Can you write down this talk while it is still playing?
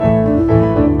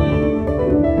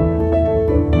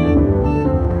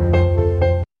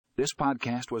This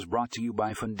podcast was brought to you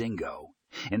by Fundingo.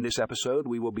 In this episode,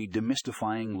 we will be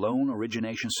demystifying loan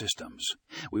origination systems.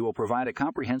 We will provide a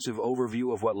comprehensive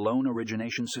overview of what loan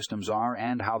origination systems are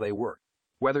and how they work.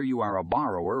 Whether you are a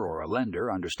borrower or a lender,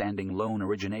 understanding loan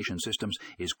origination systems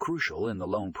is crucial in the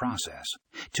loan process.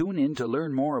 Tune in to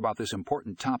learn more about this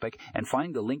important topic and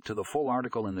find the link to the full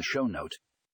article in the show notes.